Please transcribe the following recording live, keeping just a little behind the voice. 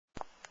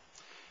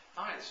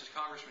Hi, this is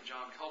Congressman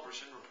John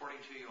Culberson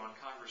reporting to you on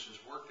Congress's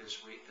work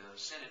this week. The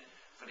Senate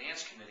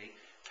Finance Committee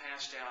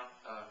passed out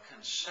a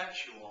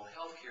conceptual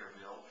health care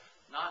bill,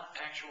 not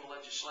actual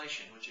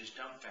legislation, which is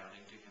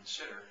dumbfounding to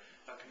consider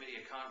a committee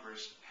of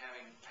Congress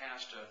having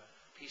passed a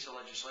piece of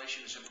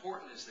legislation as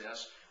important as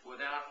this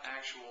without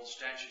actual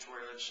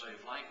statutory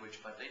legislative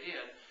language, but they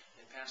did.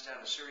 They passed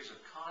out a series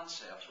of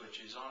concepts,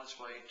 which is on its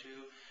way to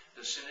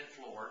the Senate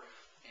floor.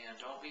 And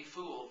don't be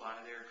fooled by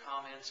their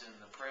comments in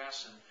the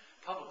press and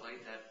publicly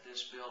that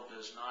this bill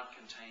does not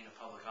contain a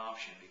public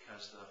option,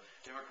 because the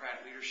Democrat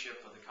leadership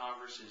of the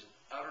Congress is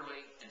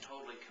utterly and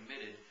totally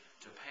committed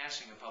to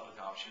passing a public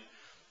option,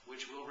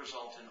 which will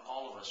result in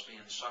all of us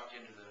being sucked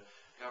into the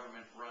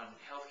government-run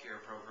health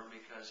care program,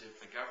 because if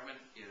the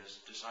government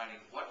is deciding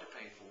what to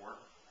pay for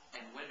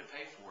and when to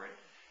pay for it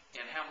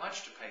and how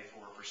much to pay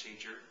for a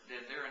procedure,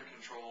 then they're in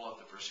control of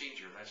the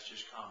procedure. That's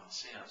just common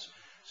sense.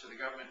 So the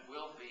government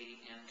will be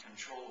in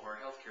control of our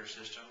healthcare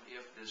system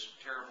if this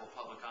terrible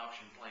public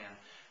option plan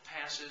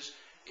passes.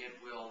 It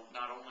will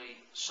not only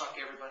suck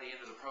everybody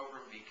into the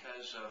program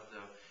because of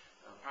the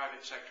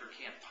private sector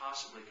can't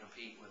possibly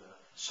compete with a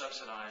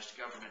subsidized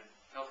government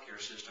healthcare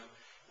system.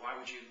 Why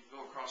would you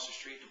go across the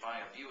street to buy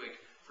a Buick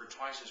for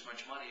twice as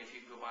much money if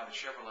you can go buy the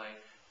Chevrolet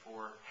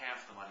for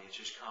half the money? It's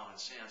just common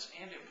sense.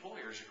 And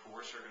employers, of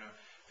course, are going to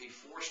be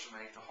forced to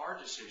make the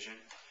hard decision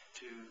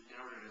in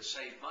order to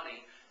save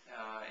money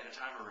at a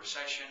time of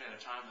recession, at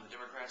a time when the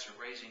Democrats are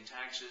raising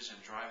taxes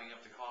and driving up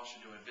the cost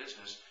of doing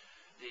business.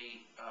 The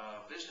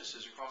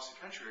businesses across the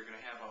country are going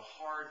to have a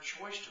hard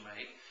choice to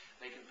make.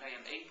 They can pay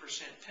an 8%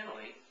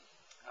 penalty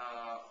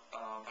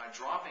by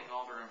dropping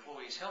all their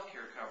employees' health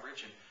care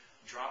coverage and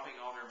dropping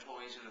all their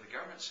employees into the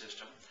government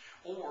system,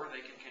 or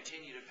they can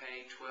continue to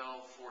pay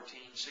 12, 14,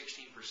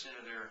 16%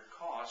 of their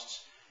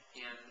costs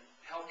in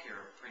health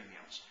care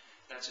premiums.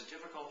 That's a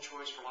difficult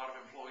choice for a lot of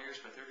employers,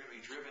 but they're going to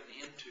be driven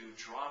into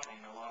dropping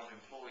a lot of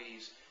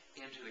employees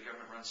into the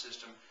government-run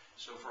system.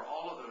 So for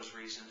all of those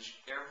reasons,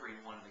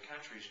 everyone in the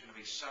country is going to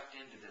be sucked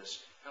into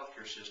this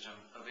healthcare system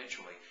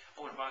eventually.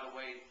 Oh, and by the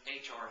way,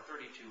 H.R.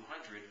 3200,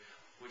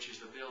 which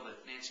is the bill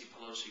that Nancy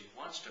Pelosi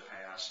wants to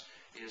pass,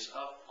 is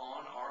up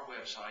on our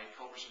website,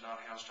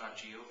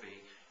 culberson.house.gov.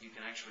 You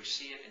can actually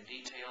see it in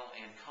detail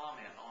and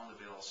comment on the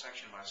bill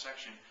section by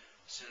section,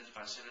 sentence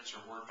by sentence,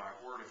 or word by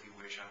word if you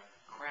wish. I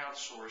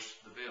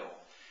crowdsourced the bill.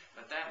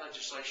 But that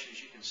legislation, as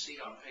you can see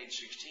on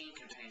page 16,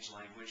 contains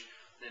language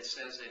that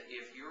says that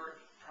if your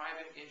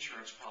private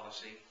insurance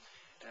policy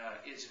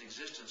is in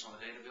existence on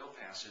the day the bill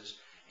passes,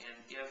 and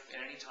if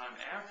at any time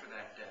after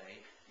that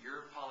day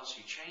your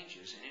policy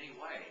changes in any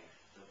way,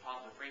 the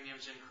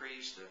premiums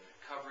increase, the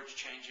coverage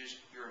changes,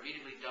 you're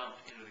immediately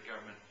dumped into the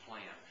government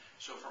plan.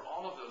 So for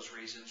all of those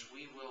reasons,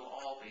 we will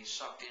all be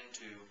sucked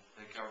into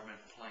the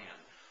government plan.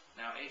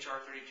 Now,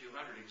 H.R.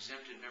 3200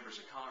 exempted members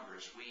of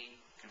Congress. We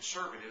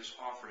conservatives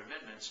offered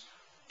amendments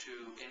to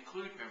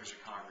include members of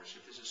Congress.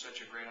 If this is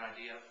such a great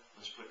idea,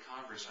 let's put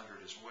Congress under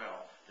it as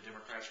well. The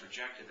Democrats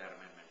rejected that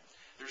amendment.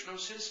 There's no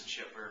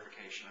citizenship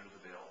verification under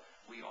the bill.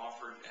 We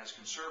offered, as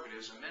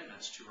conservatives,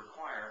 amendments to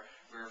require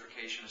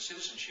verification of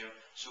citizenship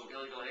so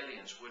illegal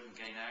aliens wouldn't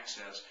gain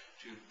access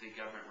to the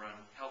government-run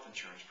health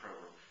insurance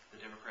program. The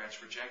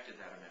Democrats rejected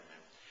that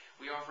amendment.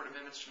 We offered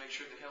amendments to make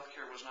sure that health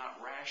care was not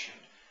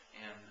rationed,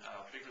 and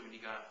particularly when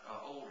you got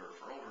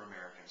for older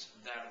Americans.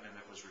 That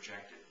amendment was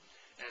rejected.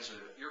 As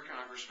your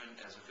congressman,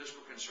 as a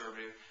fiscal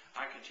conservative,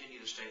 I continue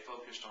to stay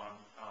focused on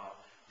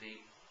the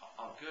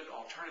good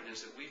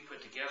alternatives that we've put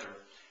together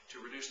to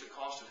reduce the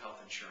cost of health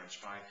insurance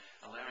by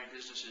allowing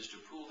businesses to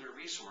pool their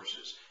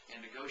resources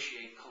and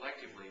negotiate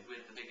collectively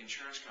with the big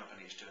insurance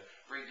companies to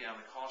bring down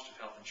the cost of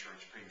health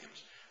insurance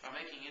premiums. By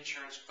making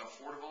insurance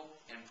affordable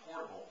and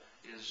portable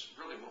is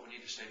really what we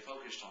need to stay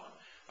focused on.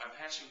 By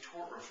passing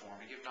tort reform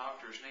to give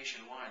doctors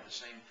nationwide the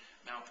same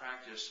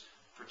malpractice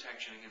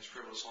protection against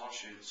frivolous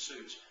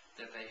lawsuits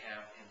that they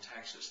have in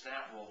Texas.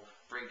 That will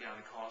bring down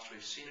the cost.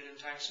 We've seen it in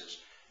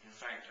Texas. In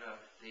fact,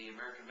 the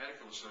American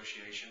Medical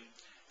Association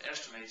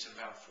estimates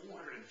about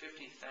 450,000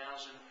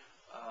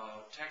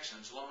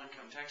 Texans,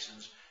 low-income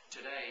Texans,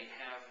 today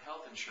have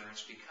health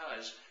insurance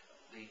because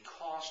the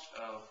cost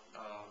of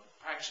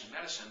practicing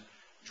medicine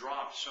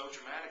dropped so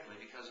dramatically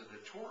because of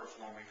the tort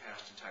reform we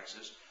passed in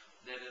Texas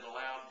that it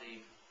allowed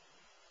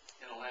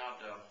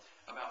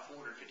about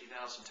 450,000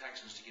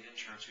 Texans to get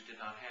insurance who did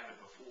not have it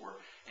before,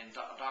 and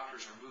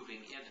doctors are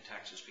moving into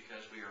Texas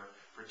because we are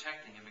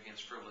protecting them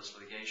against frivolous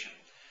litigation.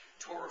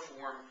 Tort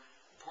reform,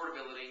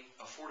 portability,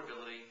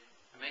 affordability,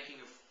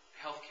 making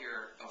health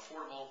care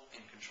affordable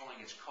and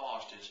controlling its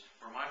cost is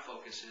where my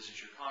focus is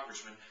as your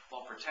congressman,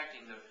 while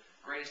protecting the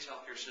greatest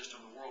health care system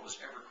the world has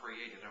ever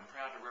created. I'm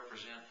proud to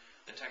represent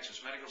the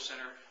Texas Medical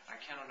Center. I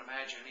cannot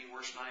imagine any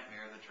worse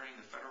nightmare than turning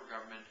the federal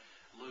government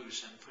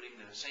loose and putting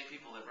the same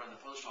people that run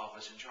the post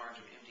office in charge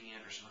of MD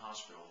Anderson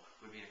Hospital.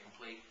 Would be a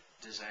complete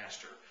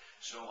disaster.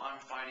 So I'm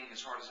fighting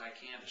as hard as I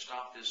can to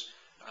stop this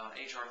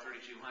H.R.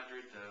 3200,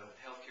 the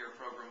health care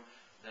program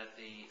that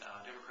the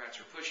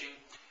Democrats are pushing.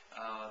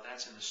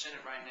 That's in the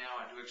Senate right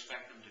now. I do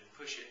expect them to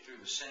push it through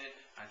the Senate.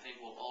 I think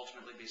we'll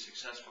ultimately be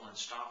successful in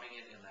stopping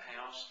it in the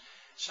House.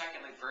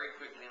 Secondly, very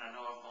quickly, and I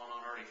know I've gone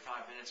on already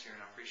 5 minutes here,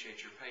 and I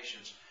appreciate your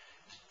patience.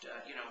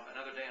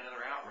 Another day,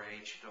 another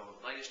outrage, the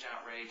latest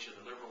outrage of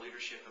the liberal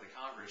leadership of the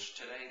Congress.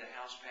 Today, the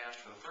House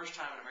passed, for the first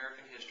time in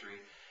American history,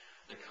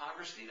 the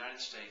Congress of the United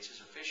States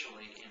has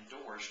officially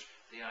endorsed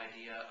the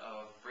idea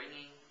of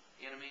bringing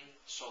enemy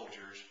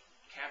soldiers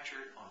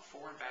captured on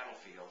foreign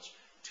battlefields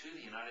to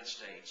the United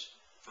States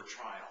for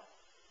trial,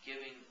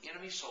 giving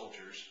enemy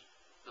soldiers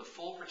the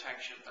full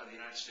protection of the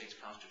United States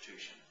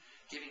Constitution,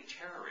 giving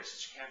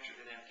terrorists captured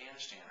in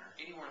Afghanistan or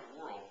anywhere in the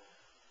world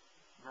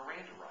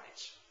Miranda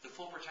rights, the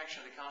full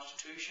protection of the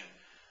Constitution,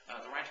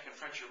 the right to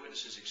confront your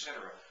witnesses,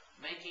 etc.,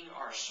 making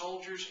our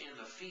soldiers in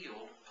the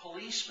field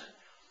policemen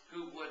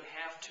who would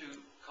have to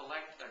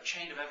collect a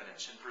chain of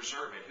evidence and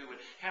preserve it, who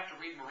would have to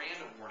read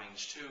Miranda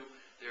warnings to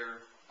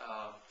their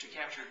to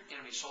captured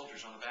enemy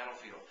soldiers on the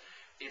battlefield.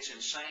 It's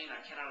insane.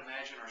 I cannot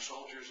imagine our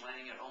soldiers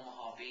landing at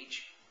Omaha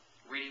Beach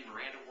reading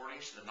Miranda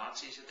warnings to the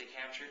Nazis that they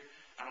captured.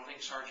 I don't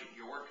think Sergeant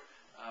York,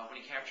 when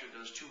he captured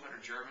those 200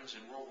 Germans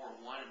in World War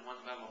I and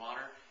won the Medal of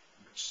Honor,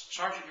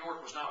 Sergeant York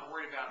was not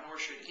worried about, nor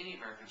should any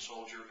American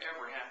soldier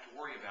ever have to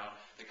worry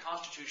about, the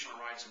constitutional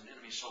rights of an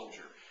enemy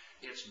soldier.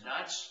 It's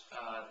nuts.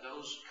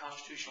 Those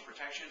constitutional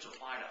protections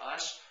apply to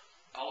us.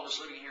 All of us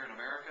living here in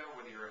America,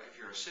 if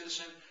you're a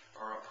citizen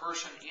or a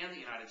person in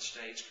the United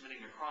States committing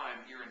a crime,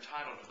 you're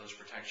entitled to those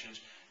protections.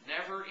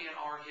 Never in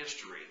our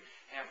history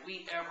have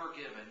we ever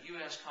given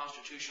U.S.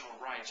 constitutional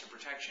rights and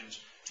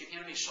protections to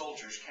enemy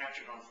soldiers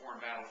captured on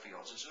foreign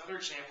battlefields. It's another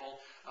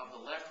example of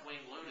the left-wing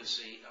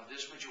lunacy of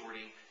this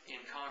majority in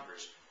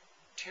Congress.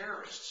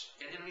 Terrorists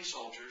and enemy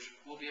soldiers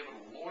will be able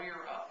to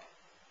lawyer up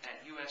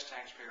at U.S.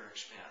 taxpayer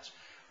expense.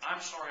 I'm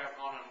sorry I've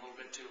gone on a little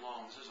bit too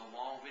long. This is a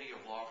long video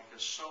blog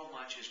because so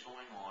much is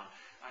going on.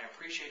 I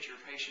appreciate your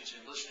patience in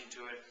listening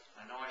to it.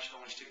 I know I should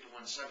only stick to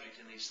one subject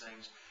in these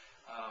things,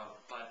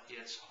 but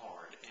it's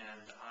hard.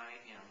 And I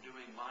am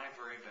doing my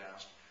very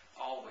best,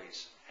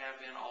 always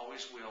have been,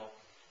 always will.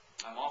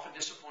 I'm often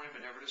disappointed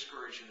but never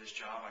discouraged in this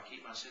job. I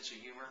keep my sense of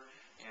humor.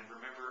 And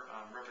remember,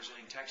 I'm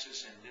representing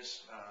Texas, and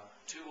this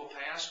too will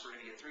pass. We're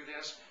going to get through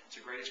this.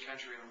 It's the greatest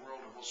country in the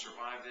world, and we'll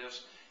survive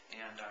this.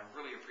 And I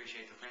really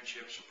appreciate the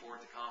friendship, support,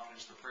 the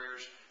confidence, the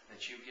prayers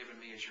that you've given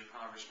me as your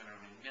congressman.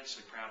 I'm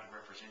immensely proud to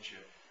represent you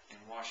in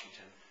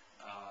Washington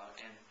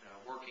and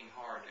working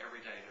hard every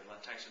day to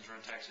let Texans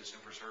run Texas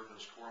and preserve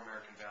those core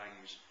American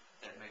values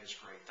that made us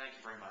great. Thank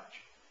you very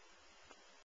much.